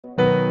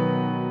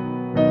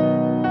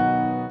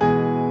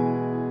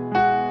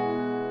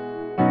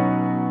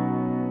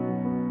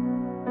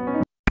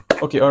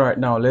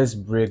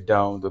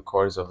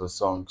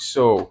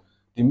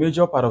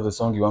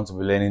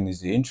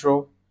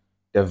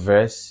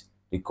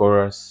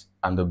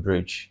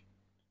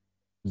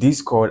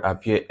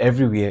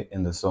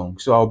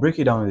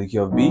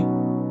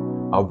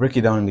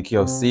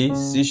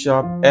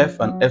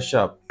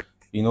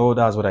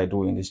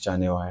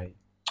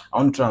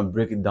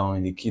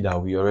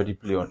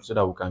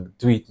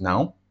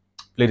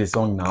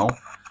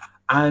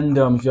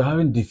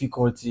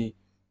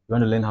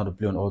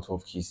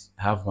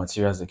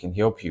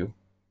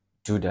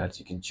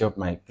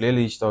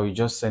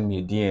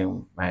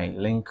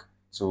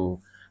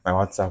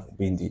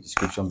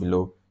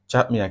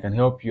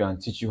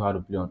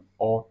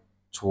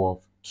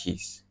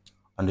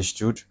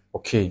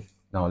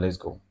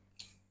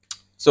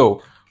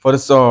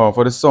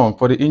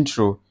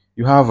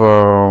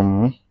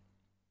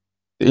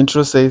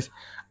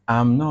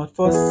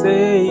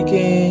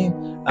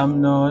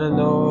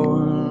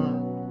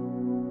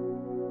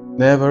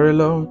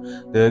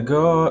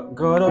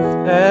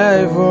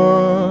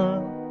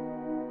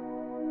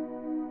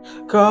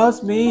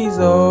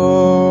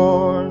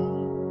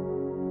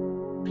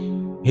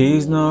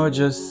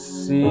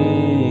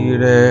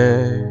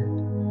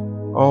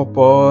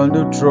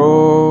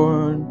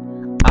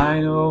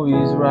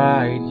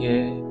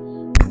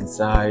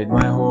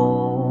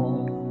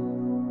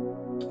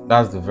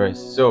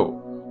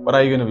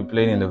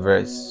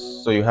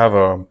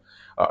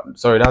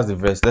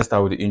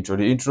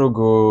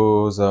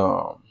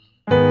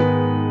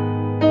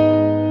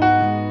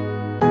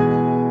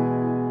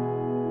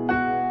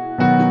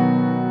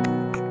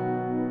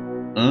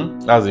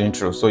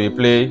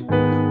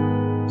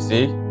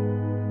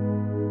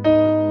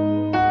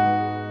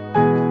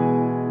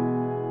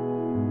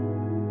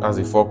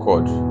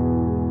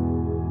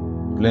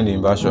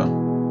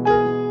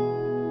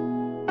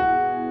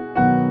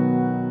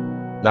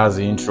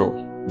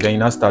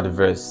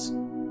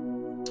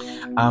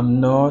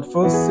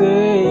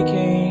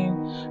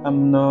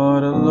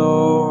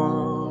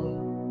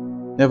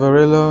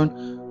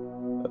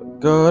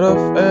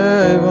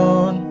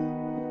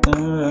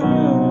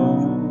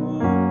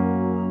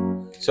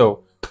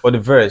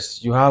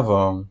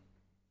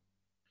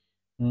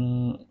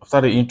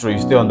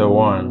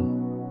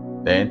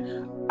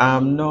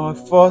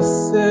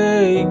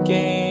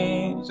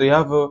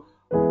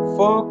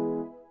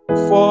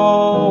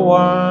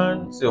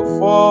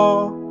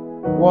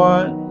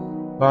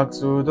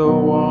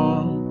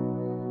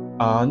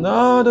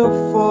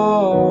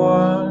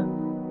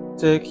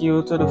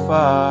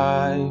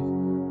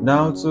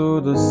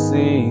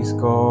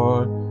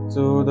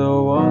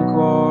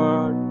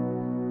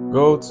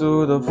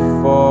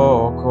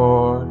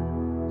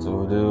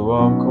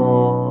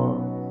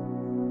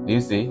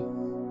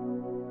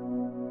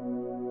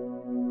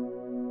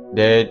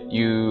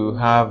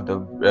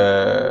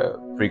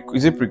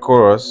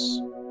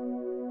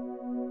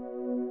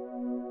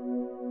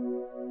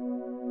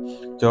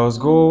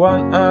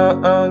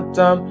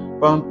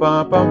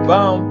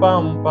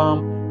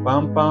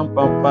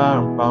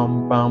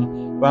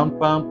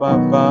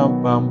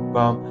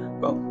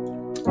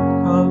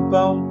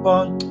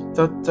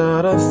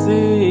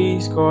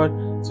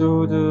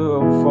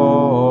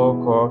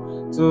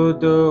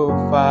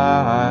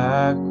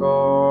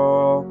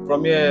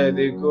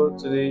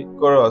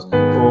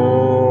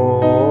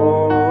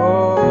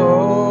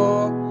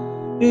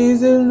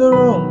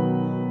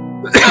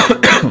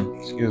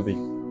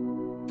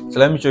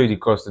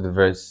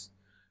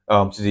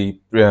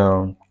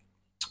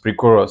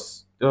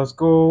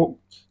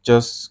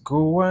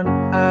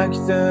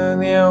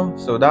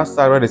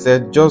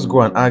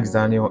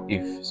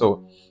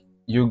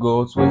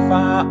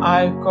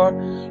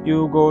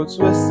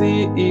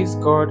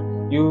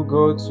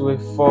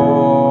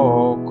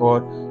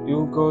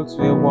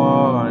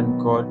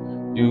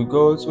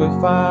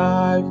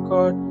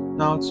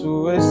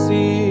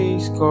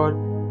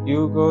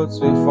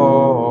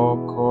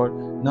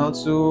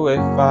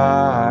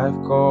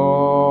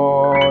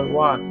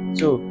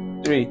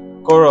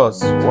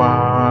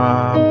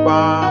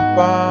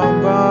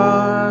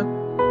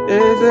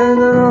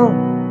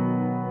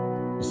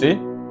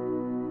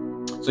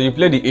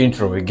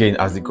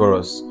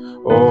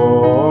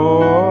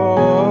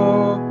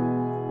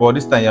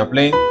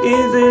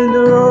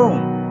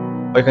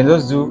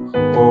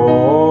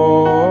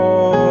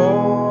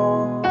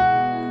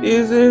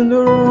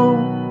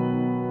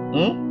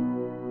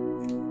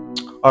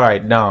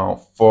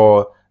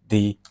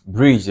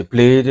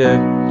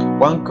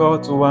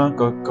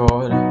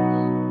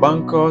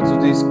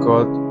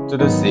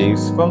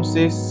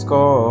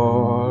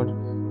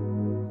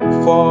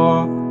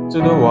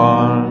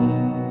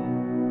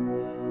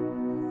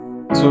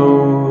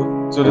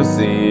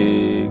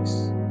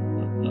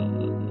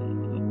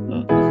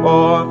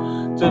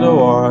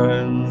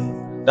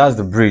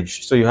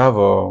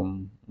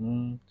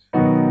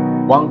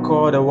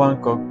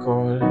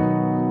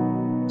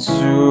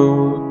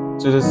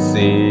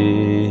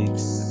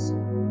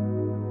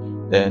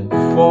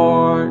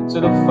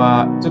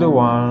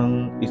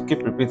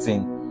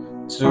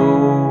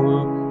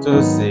2 to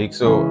the 6.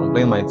 So I'm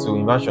playing my 2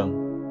 inversion.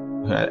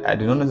 I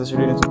do not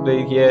necessarily need to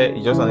play it here.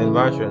 It's just an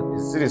inversion.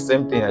 It's still the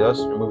same thing. I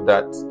just remove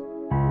that.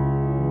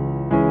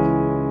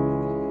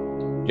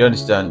 You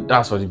understand?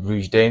 That's for the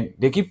bridge. Then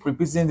they keep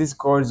repeating these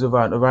chords over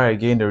and over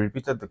again. They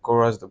repeated the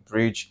chorus, the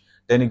bridge.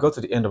 Then it got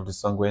to the end of the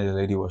song where the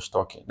lady was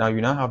talking. Now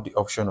you now have the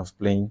option of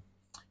playing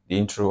the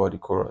intro or the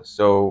chorus.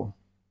 So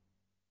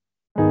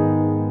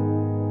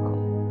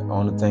I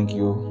want to thank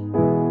you.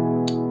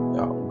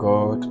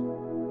 God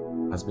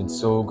has been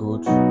so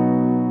good.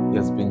 He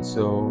has been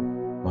so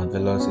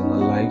marvelous in our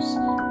lives.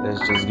 Let's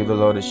just give the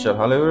Lord a shout.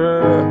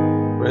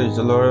 Hallelujah. Praise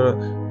the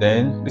Lord.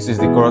 Then this is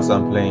the chorus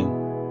I'm playing.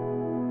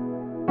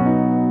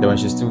 Then when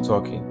she's still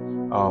talking,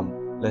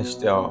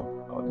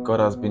 God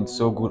has been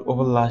so good.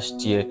 Over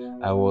last year,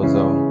 I was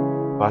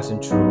passing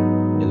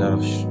through a lot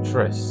of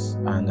stress,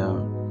 and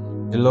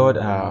the Lord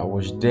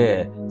was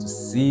there to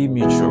see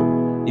me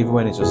through, even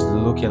when it was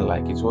looking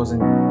like it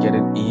wasn't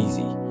getting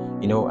easy.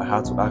 You know, I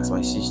had to ask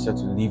my sister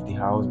to leave the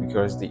house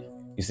because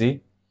you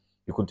see,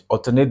 you could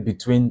alternate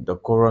between the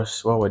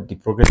chorus, the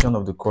progression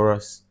of the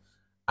chorus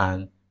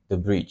and the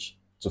bridge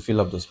to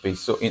fill up the space.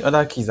 So in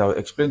other keys, I will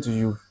explain to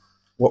you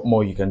what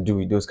more you can do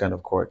with those kind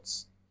of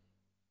chords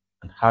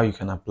and how you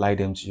can apply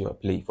them to your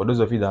play. For those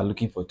of you that are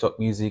looking for talk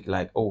music,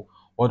 like, oh,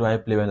 what do I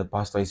play when the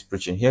pastor is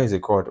preaching? Here is a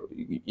chord.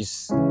 You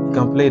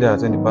can play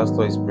that when the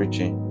pastor is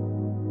preaching.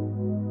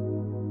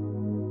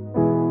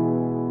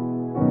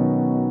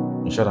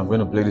 In short, I'm going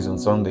to play this on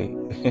Sunday.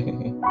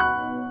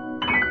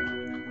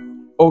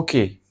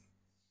 Okay,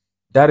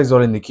 that is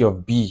all in the key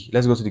of B.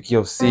 Let's go to the key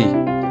of C.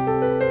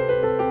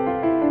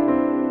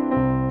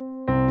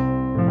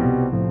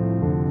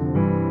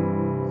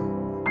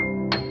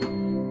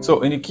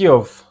 So in the key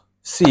of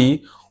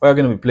C, what we're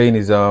going to be playing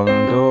is do, mi,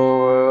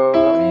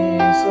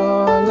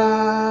 sol,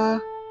 la,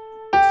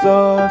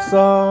 so,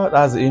 so.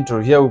 That's the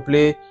intro. Here we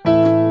play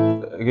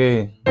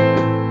again.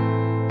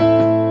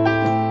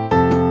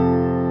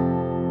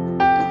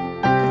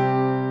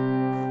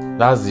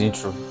 That's the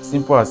intro.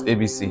 Simple as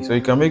ABC. So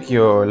you can make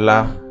your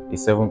la a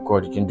 7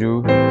 chord. You can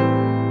do,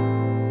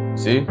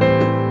 see?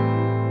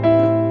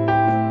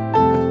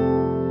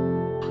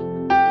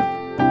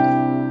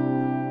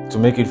 To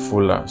make it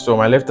fuller. So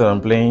my left hand,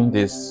 I'm playing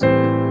this.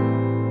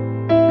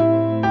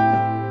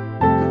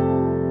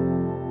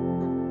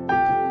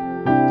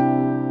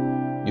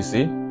 You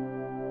see?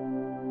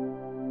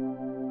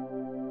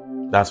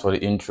 That's for the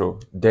intro.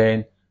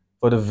 Then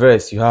for the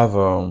verse, you have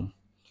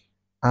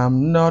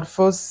I'm not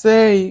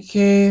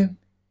forsaken,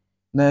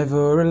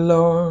 never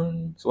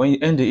alone. So when you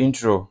end the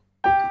intro,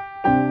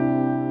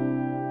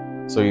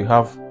 so you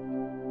have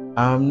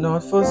I'm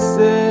not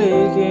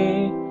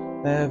forsaken,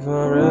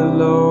 never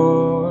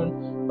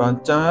alone.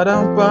 Pam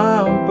pam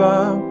pam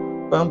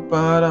pam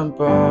pam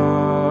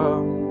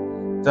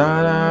pam.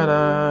 Da da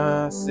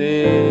da.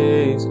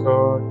 6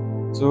 chord,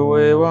 2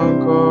 a 1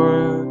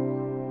 chord,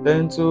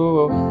 then 2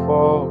 a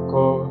 4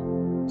 chord,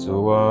 2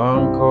 a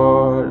 1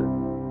 chord.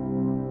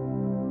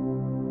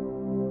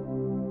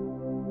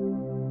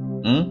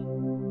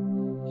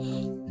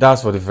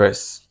 That's for the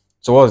verse.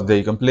 So what's there?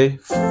 You can play.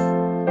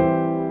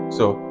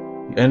 So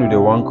you end with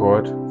a 1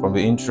 chord from the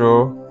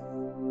intro.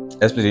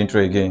 Let's play the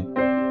intro again.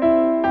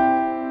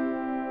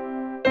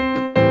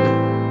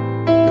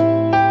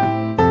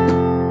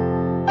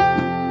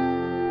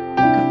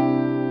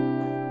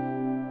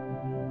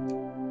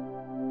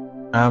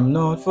 I'm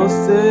not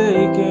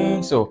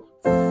forsaken. So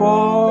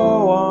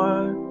 4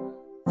 1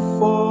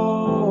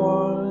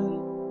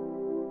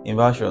 4 1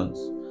 inversions.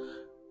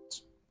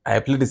 I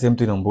play the same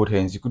thing on both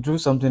hands. You could do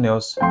something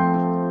else.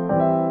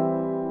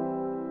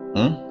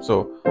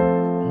 So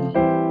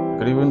you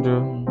could even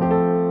do.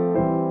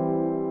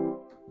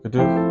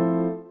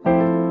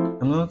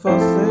 I'm not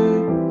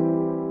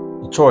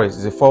forsaken. The choice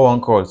is a 4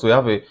 1 chord. So you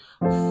have a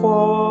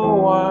 4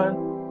 1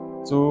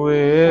 2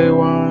 a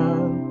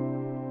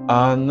 1,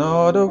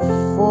 another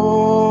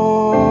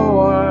 4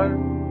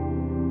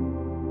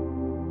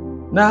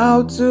 1.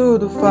 Now to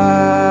the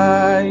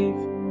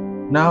 5.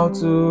 Now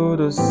to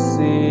the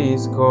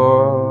 6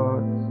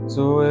 chord,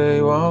 2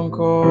 a 1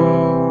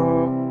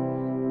 chord.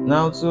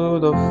 Now to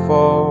the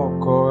 4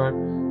 chord,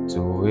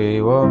 2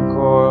 a 1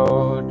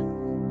 chord.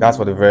 That's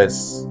for the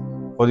verse.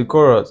 For the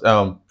chorus,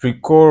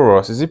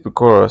 pre-chorus, is it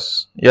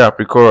pre-chorus? Yeah,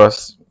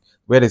 pre-chorus.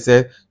 Where they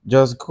say,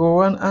 just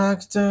go and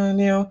ask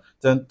Daniel.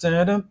 Dun,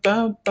 dun, dun,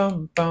 bum,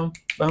 bum, bum,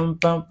 bum,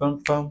 bum, bum,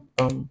 bum,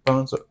 bum,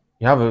 bum. So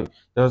you have a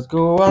just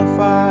go on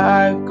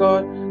 5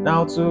 chord,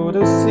 now to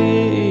the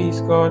 6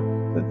 chord,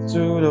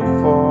 to the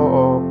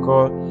 4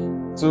 chord,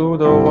 to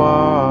the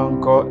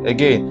 1 chord,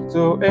 again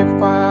to a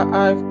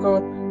 5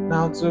 chord,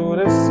 now to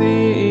the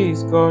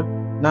 6 chord,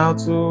 now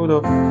to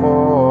the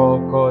 4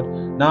 chord,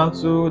 now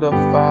to the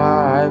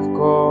 5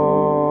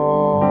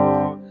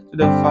 chord, to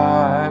the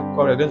 5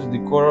 chord, again to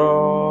the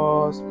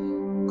chorus.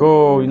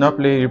 Go, you now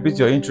play, repeat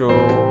your intro.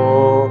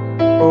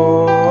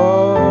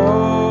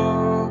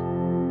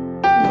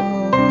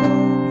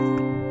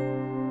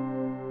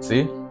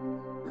 See?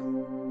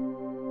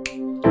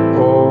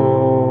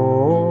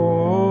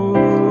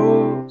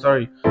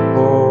 sorry.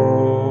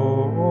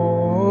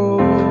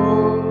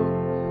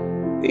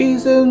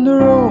 He's in the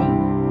room.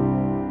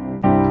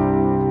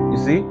 You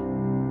see?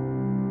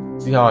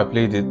 See how I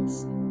played it?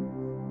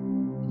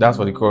 That's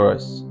for the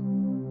chorus.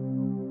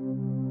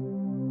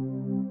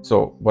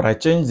 So, but I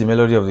changed the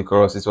melody of the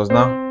chorus. It was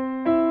now.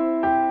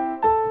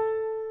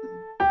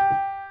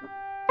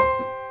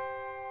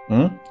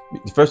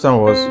 The first one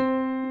was.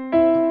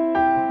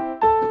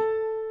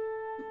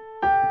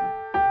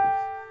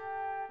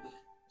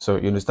 So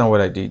you understand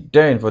what I did.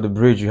 Then for the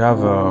bridge, you have.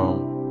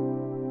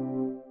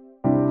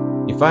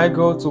 If I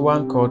go to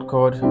one chord,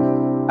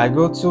 I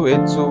go to a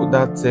 2,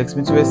 that takes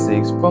me to a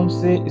 6. From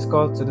C is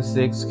called to the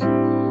 6.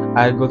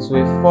 I go to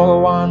a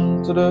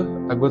 4-1 to the.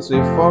 I go to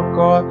a 4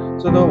 chord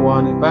to the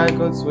 1. If I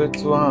go to a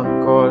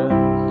 2-1 chord,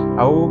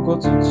 I will go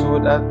to 2,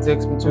 that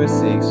takes me to a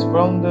 6.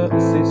 From the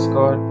 6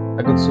 chord,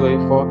 I go to a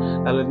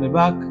 4, that leads me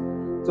back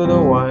to the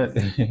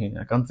 1.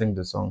 I can't sing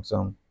the song, so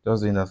I'm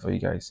just doing that for you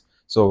guys.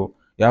 So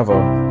you have a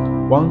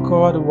 1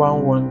 chord,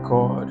 1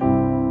 chord,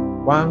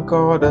 1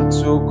 chord and 2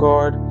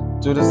 chord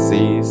to the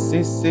C,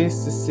 C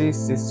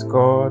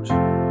chord,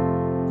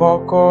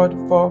 4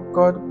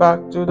 chord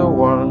back to the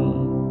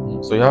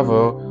 1. So you have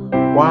a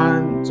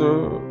 1,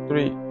 2,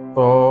 3,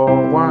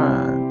 4,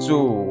 1,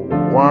 2,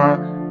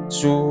 1,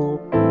 2,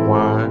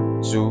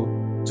 1,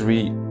 2,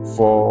 3,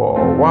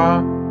 4,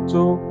 1,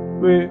 2,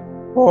 3,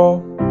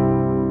 4.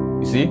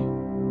 You see?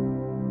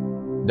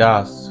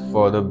 That's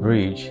for the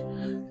bridge.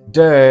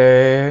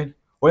 Then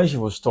when she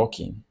was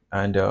talking,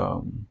 and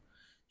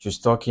she was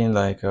talking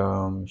like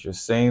she was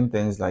saying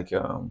things like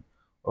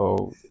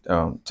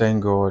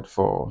thank God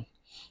for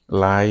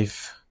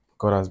life.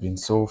 God has been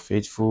so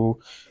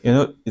faithful. You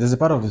know, there's a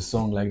part of the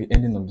song, like the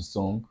ending of the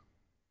song,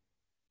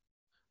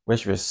 where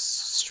she was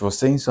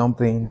saying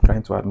something,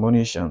 trying to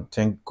admonish and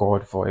thank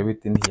God for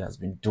everything He has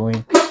been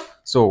doing.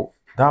 So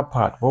that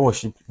part, what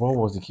was the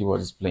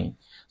keyboardist playing?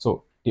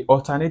 So they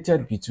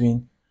alternated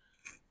between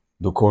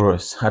the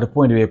chorus. At the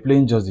point they were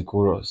playing just the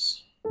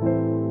chorus.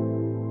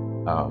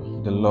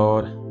 The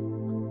Lord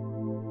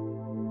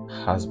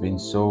has been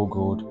so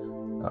good.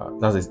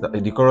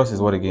 The chorus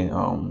is what again?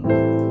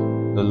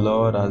 The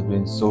Lord has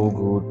been so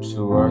good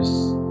to us.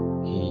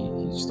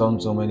 He's done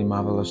so many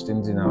marvelous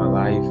things in our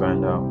life,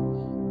 and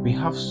we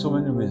have so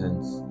many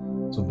reasons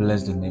to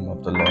bless the name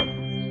of the Lord.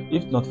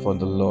 If not for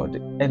the Lord,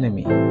 the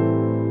enemy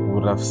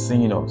would have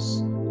seen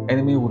us. The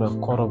enemy would have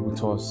caught up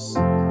with us.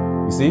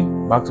 You see,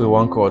 back to the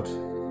 1 chord.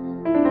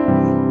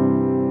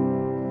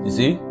 You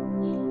see,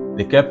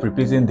 they kept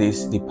repeating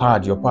this. The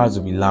pad, your pads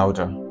will be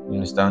louder. You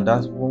understand?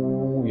 That's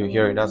you're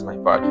hearing. That's my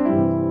pad.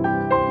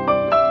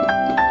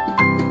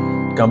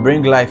 You can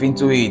bring life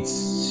into it.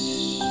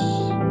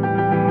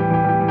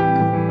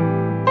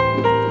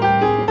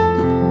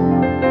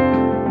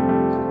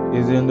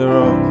 Is in the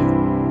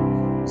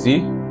room.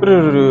 See?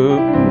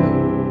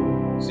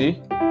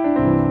 See?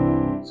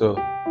 So.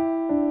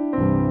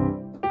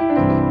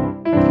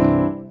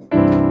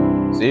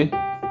 See?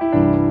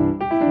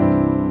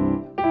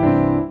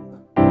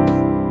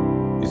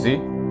 You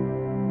see?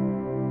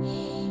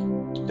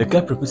 They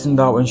kept repeating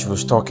that when she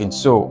was talking.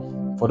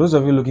 So, for those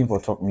of you looking for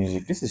talk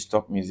music, this is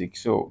talk music.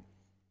 So,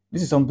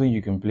 this is something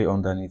you can play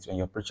underneath when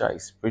your preacher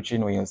is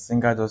preaching, when your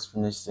singer just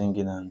finished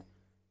singing and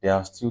they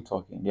are still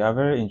talking. They are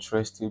very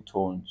interesting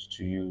tones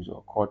to use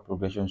or chord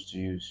progressions to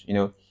use. You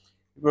know,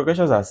 the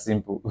progressions are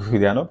simple.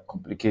 They are not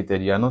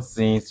complicated. You are not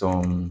seeing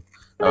some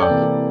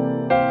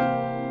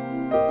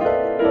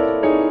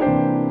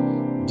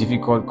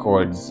difficult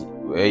chords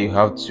where you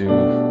have to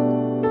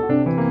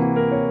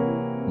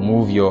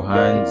move your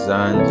hands,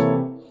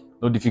 and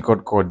no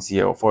difficult chords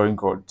here or foreign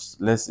chords.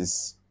 Less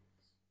is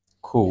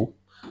cool.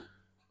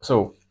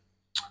 So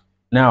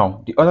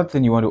now the other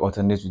thing you want to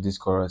alternate with this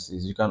chorus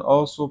is you can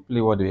also play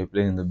what they were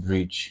playing in the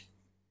bridge.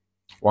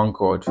 1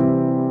 chord, 2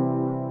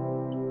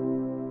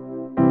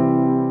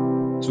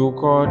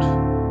 chord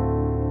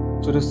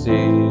to the 6,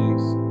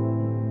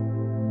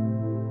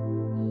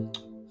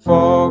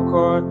 4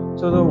 chord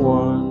to the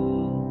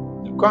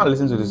 1. You can't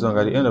listen to the song.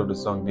 At the end of the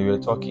song they were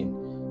talking.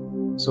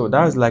 So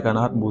that's like an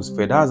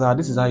atmosphere.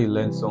 This is how you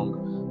learn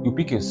song. You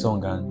pick a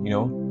song and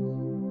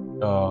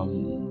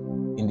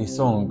in the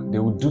song they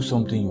will do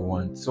something you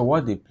want. So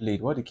what the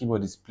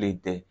keyboardist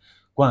played there,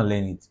 go and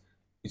learn it.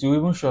 It will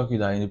even shock you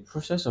that in the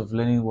process of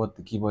learning what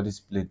the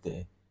keyboardist played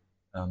there,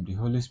 the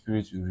Holy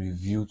Spirit will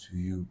reveal to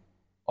you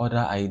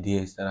other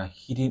ideas that are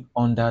hidden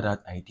under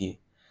that idea.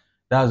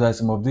 That's why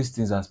some of these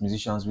things as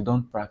musicians, we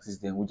don't practice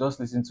them. We just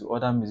listen to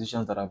other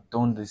musicians that have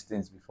done these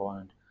things before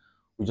and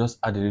we just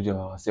add a little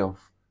of ourselves.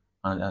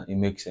 And it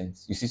makes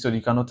sense. You see, so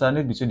you can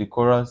alternate between the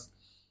chorus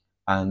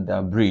and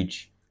the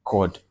bridge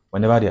chord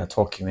whenever they are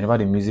talking, whenever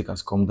the music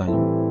has come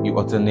down, you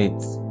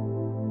alternate.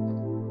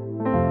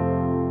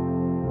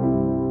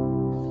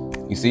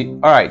 You see?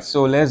 Alright,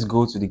 so let's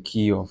go to the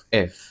key of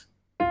F.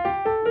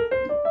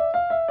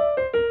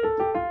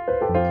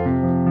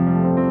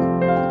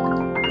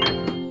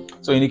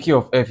 So in the key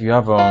of F, you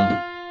have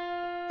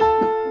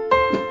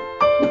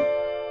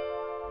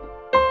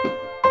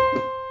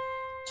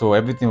So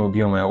everything will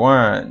be on my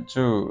 1,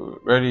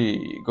 2,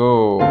 ready,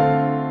 go.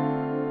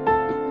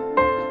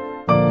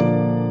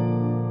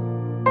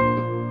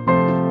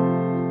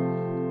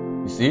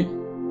 You see?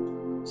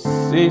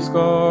 C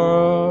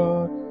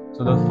chord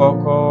to the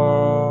 4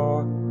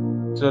 chord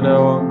to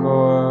the 1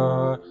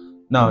 chord.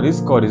 Now this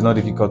chord is not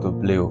difficult to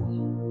play.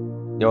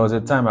 There was a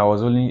time I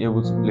was only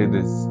able to play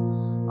this.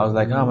 I was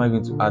like, how am I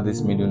going to add this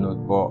middle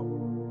note? But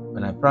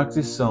when I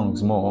practice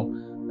songs more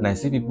and I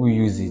see people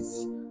use it,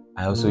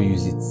 I also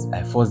use it.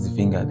 I force the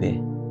finger there.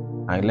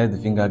 I let the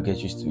finger get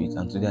used to it,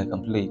 and today I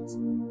can play it.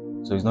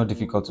 So it's not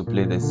difficult to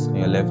play this on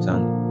your left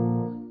hand.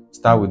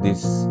 Start with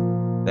this,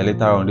 then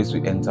later on this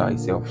will enter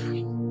itself.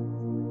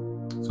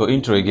 So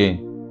intro again.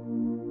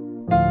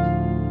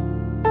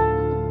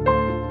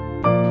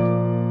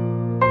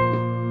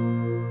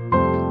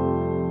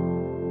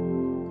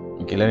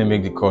 Okay, let me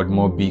make the chord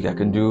more big. I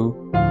can do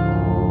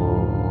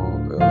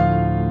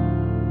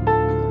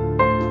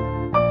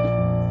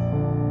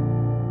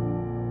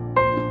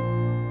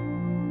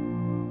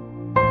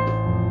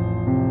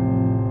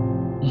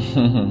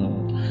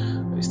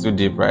it's too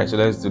deep, right? So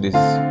let's do this.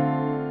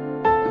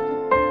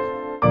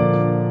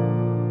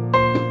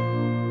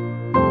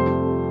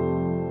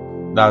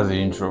 That's the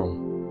intro.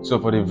 So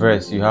for the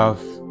verse, you have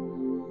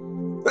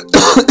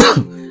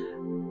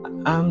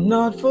I'm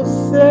not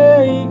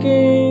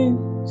forsaken.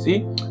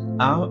 See,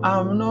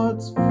 I'm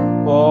not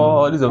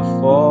for. This is a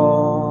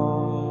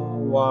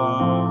 4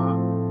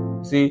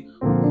 1. See,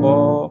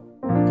 4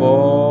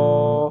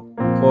 4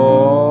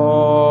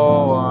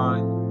 4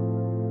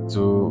 1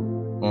 2.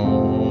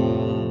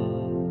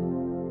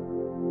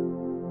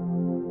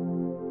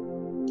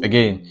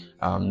 Again,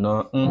 I'm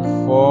not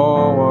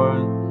 4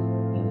 1.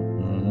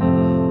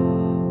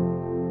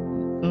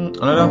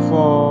 Another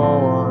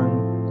 4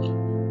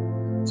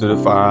 1 to the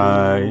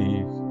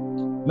 5.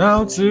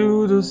 Now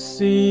to the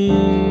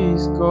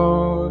 6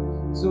 chord,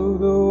 to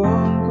the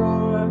 1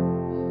 chord,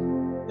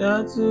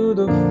 yeah, to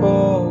the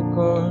 4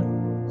 chord,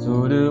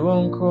 to the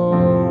 1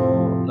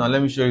 chord. Now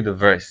let me show you the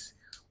verse.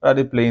 What are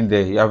they playing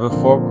there? You have a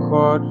 4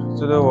 chord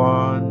to the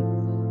 1,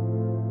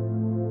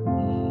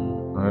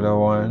 another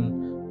 1,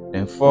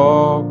 then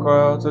 4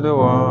 chord to the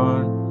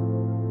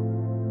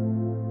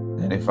 1,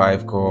 then a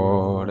 5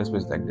 chord. Let's play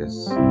it like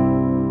this.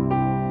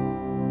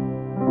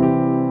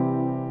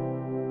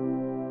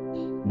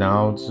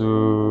 Down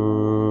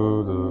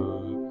to the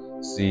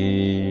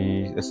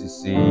C, that's the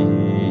C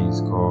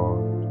chord.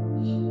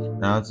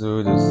 Now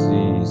to the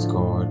C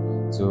chord,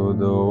 to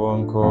the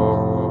 1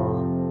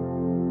 chord.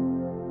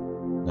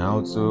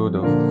 Now to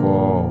the 4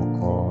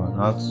 chord,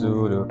 now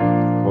to the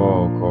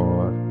 4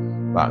 chord,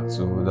 back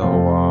to the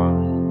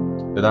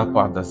 1. The that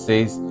part that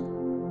says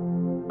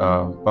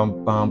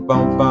bum bum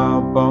bum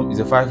bum bum is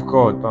a 5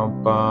 chord.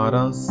 Bum bum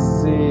dum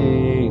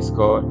 6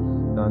 chord,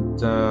 dun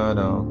dun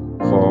dun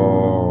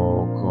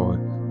 4 chord,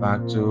 back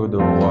to the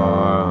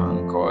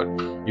 1 chord.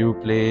 You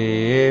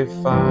play a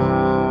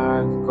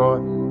 5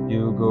 chord,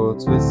 you go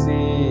to a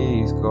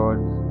 6 chord,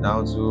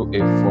 now to a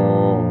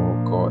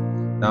 4 chord,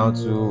 now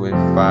to a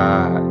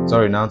 5.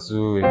 Sorry, now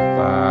to a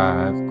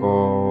 5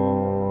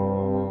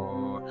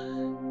 chord.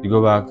 You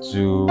go back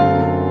to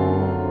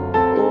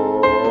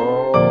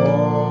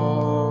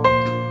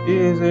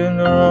is in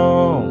the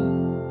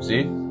room.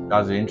 See,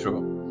 that's the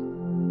intro.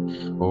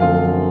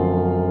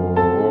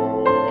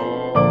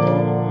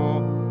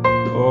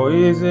 Oh,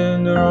 he's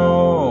in the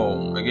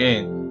room.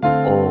 Again.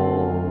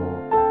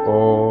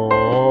 Oh,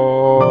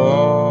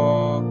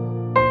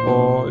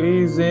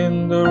 he's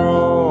in the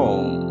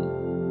room.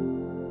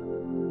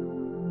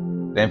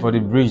 Then for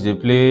the bridge, they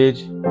played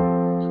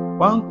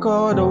 1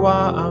 chord, a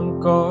 1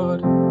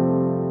 chord,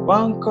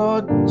 1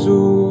 chord,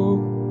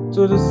 2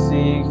 to the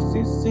 6.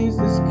 This is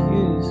the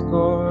keys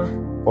chord.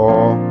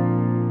 4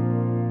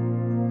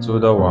 to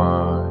the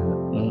 1.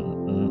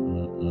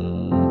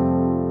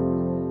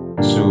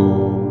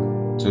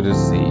 2 to the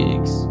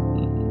 6.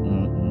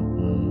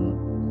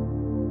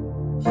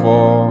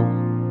 4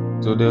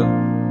 to the.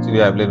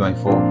 Today I played my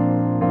 4.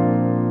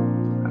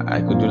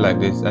 I could do like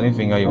this. Any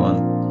finger you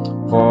want.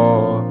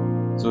 4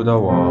 to the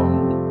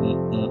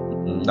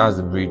 1. That's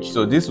the bridge.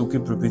 So this will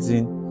keep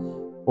repeating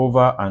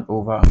over and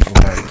over and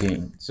over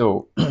again.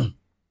 So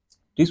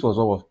this was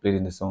what was played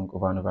in the song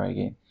over and over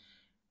again.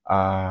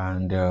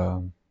 And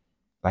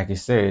like I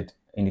said,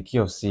 in the key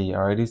of C, I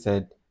already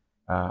said,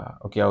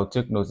 okay, I'll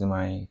take notes in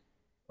my,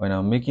 when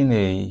I'm making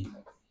a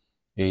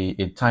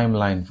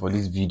timeline for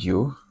this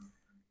video,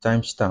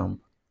 timestamp,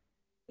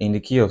 in the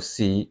key of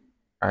C,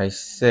 I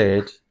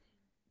said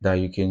that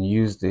you can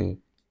use the,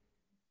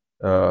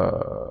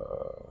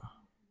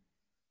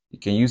 you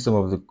can use some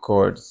of the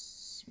chords,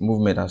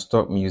 movement and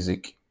stop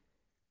music,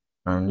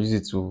 and use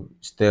it to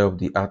stir up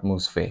the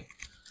atmosphere.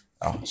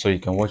 So you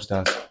can watch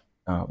that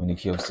in the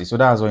key of C. So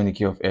that's all in the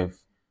key of F.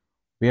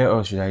 Where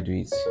else should I do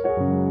it?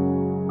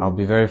 I'll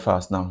be very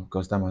fast now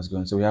because time has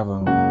gone. So we have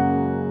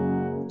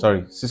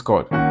sorry, C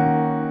chord.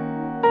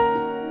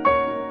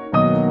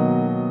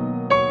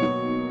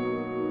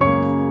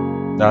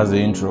 That's the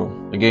intro.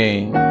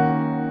 Again.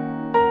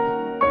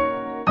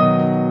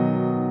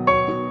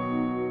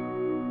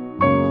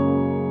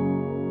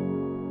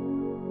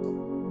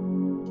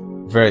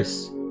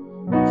 verse.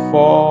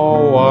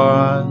 4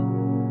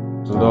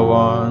 1 to the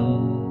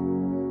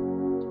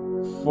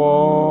 1,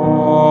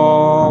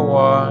 4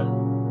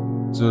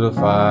 1 to the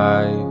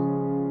 5.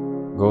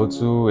 Go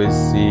to a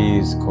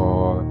C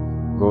chord,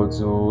 go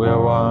to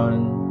a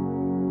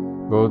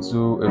 1, go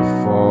to a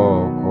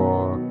 4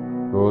 chord,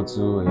 go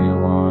to a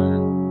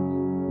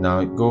 1.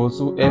 Now go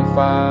to a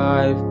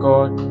 5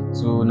 chord,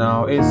 to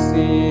now a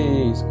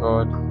 6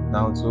 chord,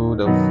 now to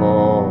the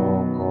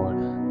 4 chord,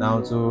 now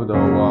to the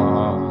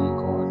 1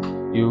 chord.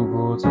 You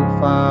go to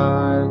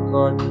 5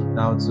 chord,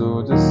 now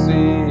to the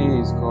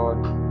 6 chord,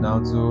 now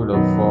to the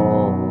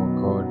 4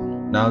 chord,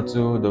 now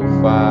to the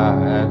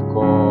 5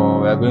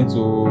 chord. We are going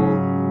to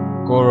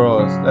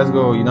chorus. Let's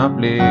go. You now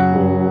play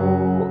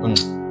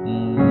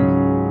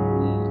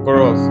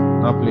chorus.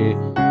 Now play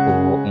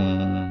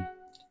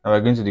Now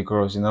we're going to the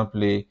chorus. You now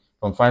play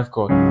from 5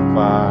 chord.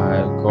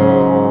 5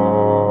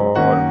 chord.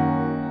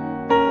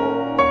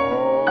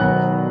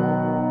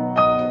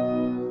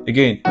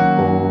 Again.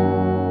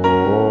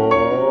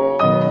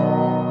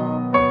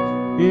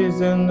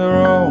 He's in the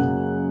room.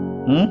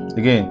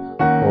 Again.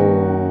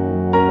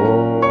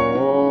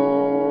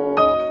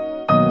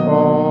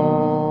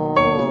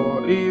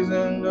 He's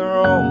in the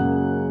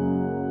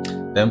room.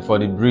 Then for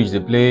the bridge, they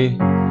play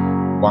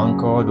 1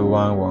 chord,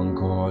 1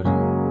 chord.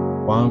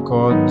 1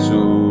 chord,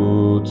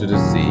 2 to the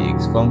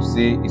 6. From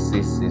 6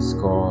 is 6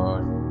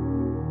 chord.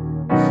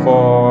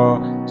 4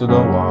 to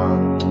the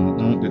 1. And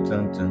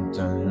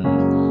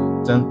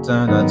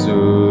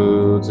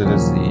 2 to the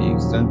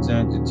 6. Then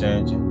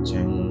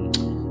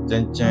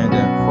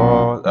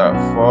 4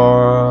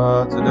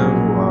 to the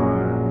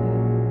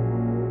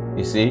 1.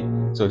 You see?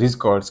 So these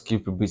chords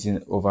keep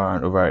repeating over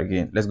and over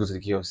again. Let's go to the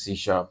key of C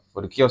sharp.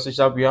 For the key of C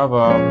sharp, we have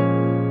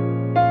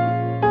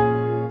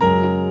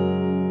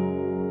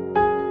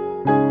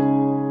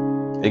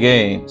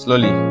again,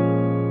 slowly.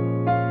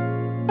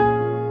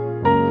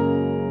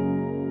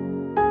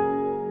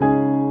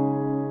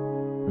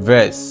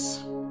 Verse.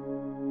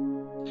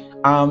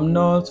 I'm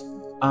not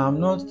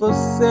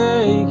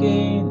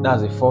forsaken.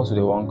 That's a 4 to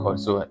the 1 chord.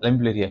 So let me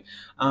play it here.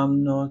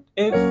 I'm not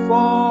a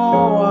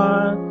 4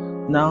 1.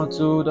 Now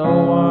to the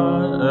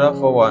 1. Another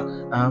 4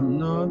 1. I'm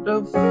not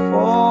a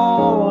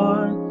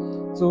 4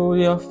 1 to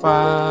the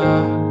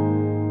 5.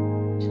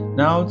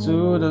 Now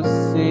to the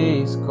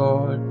 6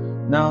 chord.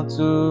 Now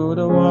to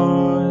the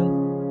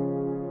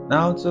 1.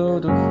 Now to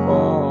the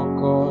 4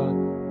 chord.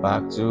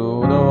 Back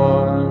to the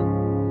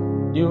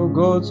 1. You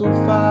go to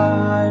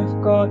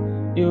 5 chord.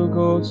 You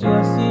go to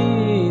your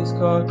 6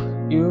 chord.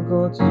 You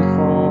go to the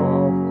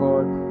 4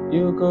 chord.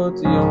 You go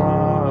to your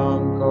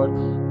 1 chord.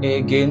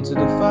 Again to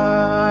the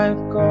 5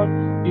 chord.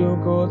 You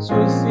go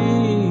to a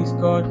 6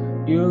 chord.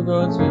 You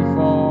go to a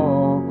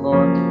 4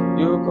 chord.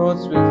 You go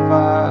to a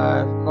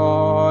 5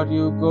 chord.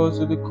 You go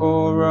to the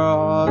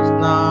chorus.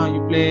 Now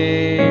you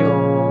play.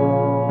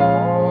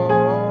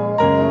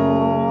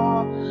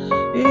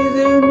 He's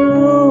in the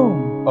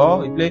room.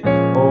 Oh, you play.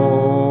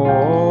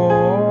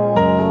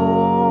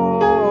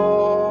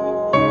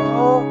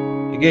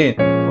 Again.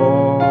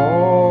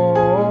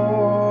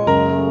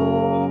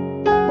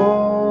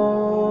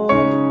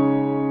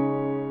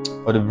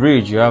 For the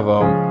bridge, you have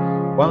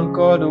 1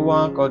 chord,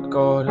 1 chord,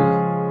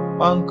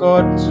 1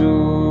 chord,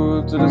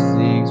 2 to the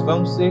 6,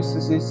 from 6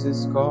 to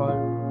 6 chord,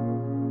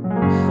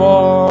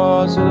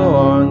 4 to the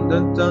 1,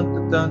 dun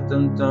dun dun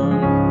dun dun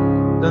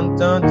dun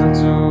dun dun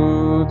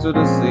 2 to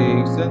the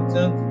 6, dun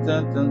dun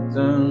dun dun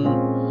dun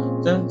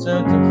dun dun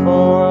dun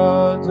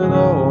 4 to the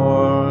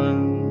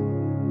 1.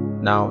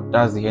 Now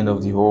that's the end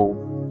of the whole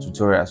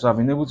tutorial. So I've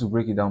been able to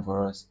break it down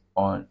for us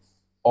on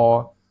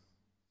all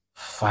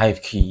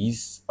 5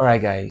 keys.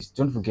 Alright guys,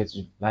 don't forget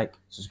to like,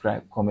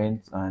 subscribe,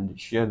 comment and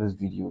share this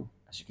video.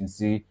 As you can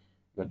see,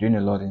 we're doing a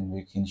lot in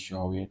making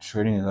sure we're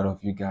training a lot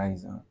of you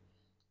guys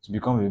to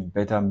become a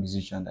better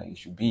musician that you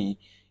should be,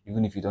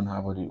 even if you don't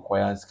have all the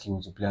required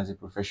skills to play as a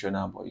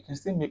professional, but you can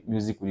still make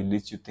music with the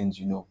little things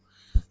you know.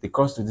 The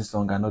chords to this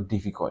song are not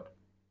difficult.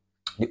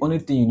 The only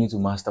thing you need to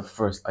master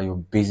first are your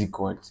basic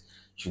chords.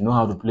 You should know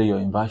how to play your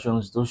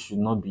inversions. Those should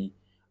not be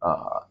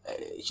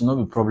it should not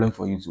be a problem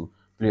for you to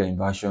play your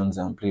inversions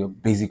and play your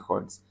basic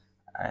chords.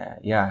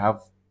 Yeah, I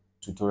have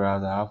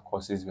tutorials, I have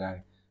courses where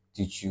I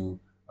teach you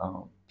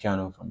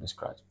piano from the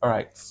scratch. All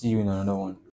right, see you in another one.